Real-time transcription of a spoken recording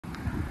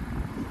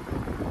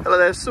Hello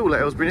there, Saul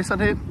at Aylesbury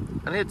Nissan here,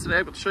 and here today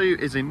I've got to show you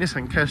is a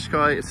Nissan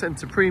Qashqai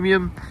Acenta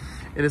Premium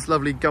in this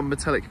lovely gun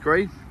metallic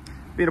grey.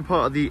 Being a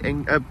part of the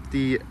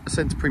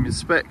Acenta Premium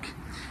spec,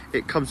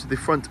 it comes with the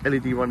front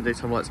LED running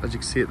daytime lights, as you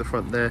can see at the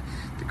front there,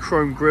 the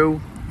chrome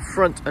grille,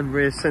 front and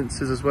rear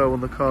sensors as well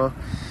on the car,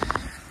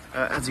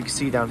 as you can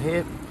see down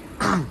here.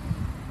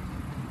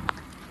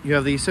 You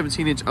have the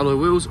 17-inch alloy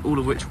wheels, all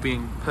of which will be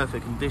in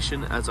perfect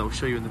condition, as I'll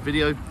show you in the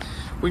video.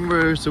 Wing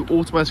mirrors will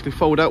automatically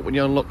fold out when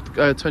you unlock,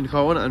 turn the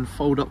car on, and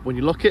fold up when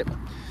you lock it.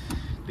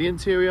 The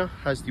interior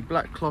has the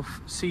black cloth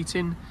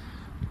seating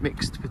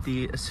mixed with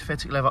the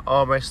synthetic leather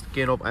armrest,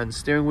 gear knob and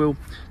steering wheel.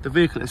 The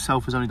vehicle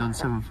itself has only done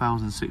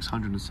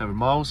 7,607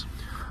 miles.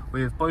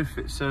 We have both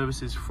fit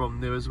services from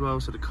new as well,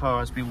 so the car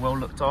has been well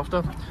looked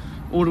after.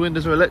 All the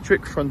windows are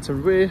electric, front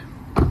and rear.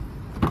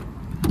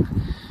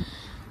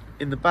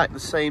 In the back, the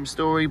same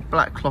story,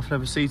 black cloth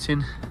leather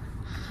seating.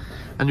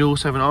 And you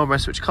also have an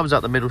armrest which comes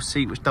out the middle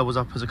seat, which doubles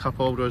up as a cup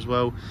holder as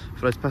well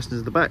for those passengers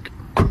in the back.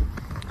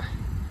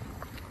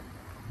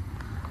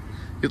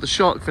 You've got the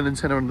shark fin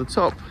antenna on the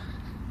top.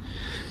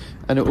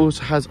 And it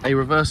also has a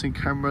reversing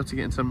camera to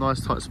get into some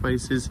nice tight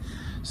spaces.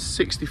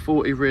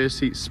 60/40 rear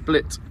seat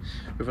split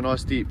with a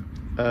nice deep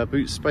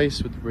boot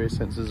space with the rear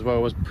sensors as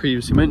well, as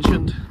previously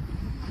mentioned.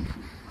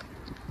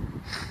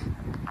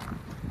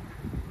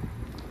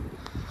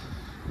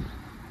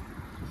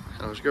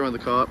 I'll just go around the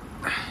car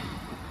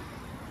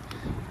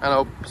and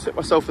I'll sit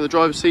myself in the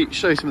driver's seat,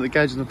 show you some of the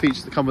gadgets and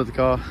features that come with the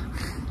car.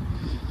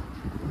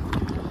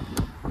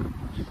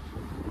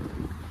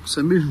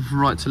 So moving from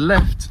right to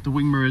left, the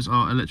wing mirrors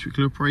are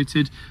electrically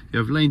operated. You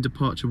have lane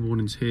departure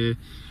warnings here.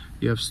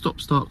 You have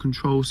stop-start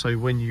control, so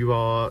when you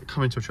are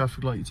coming to a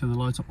traffic light, you turn the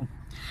light up.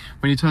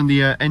 When you turn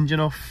the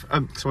engine off,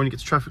 so when you get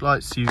to traffic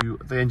lights, the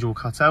engine will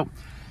cut out.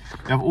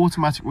 You have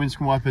automatic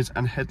windscreen wipers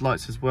and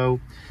headlights as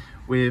well,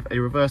 with a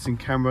reversing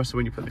camera, so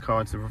when you put the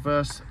car into the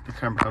reverse, the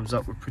camera comes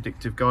up with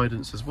predictive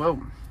guidance as well.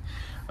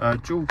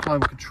 Dual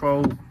climate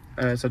control,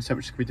 so the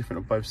temperature can be different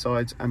on both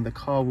sides, and the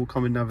car will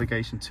come in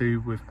navigation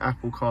too with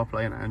Apple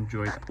CarPlay and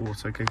Android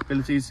Auto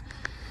capabilities.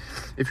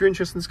 If you're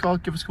interested in this car,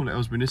 give us a call at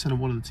Aylesbury Nissan and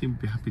one of the team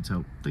will be happy to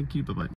help. Thank you, bye bye.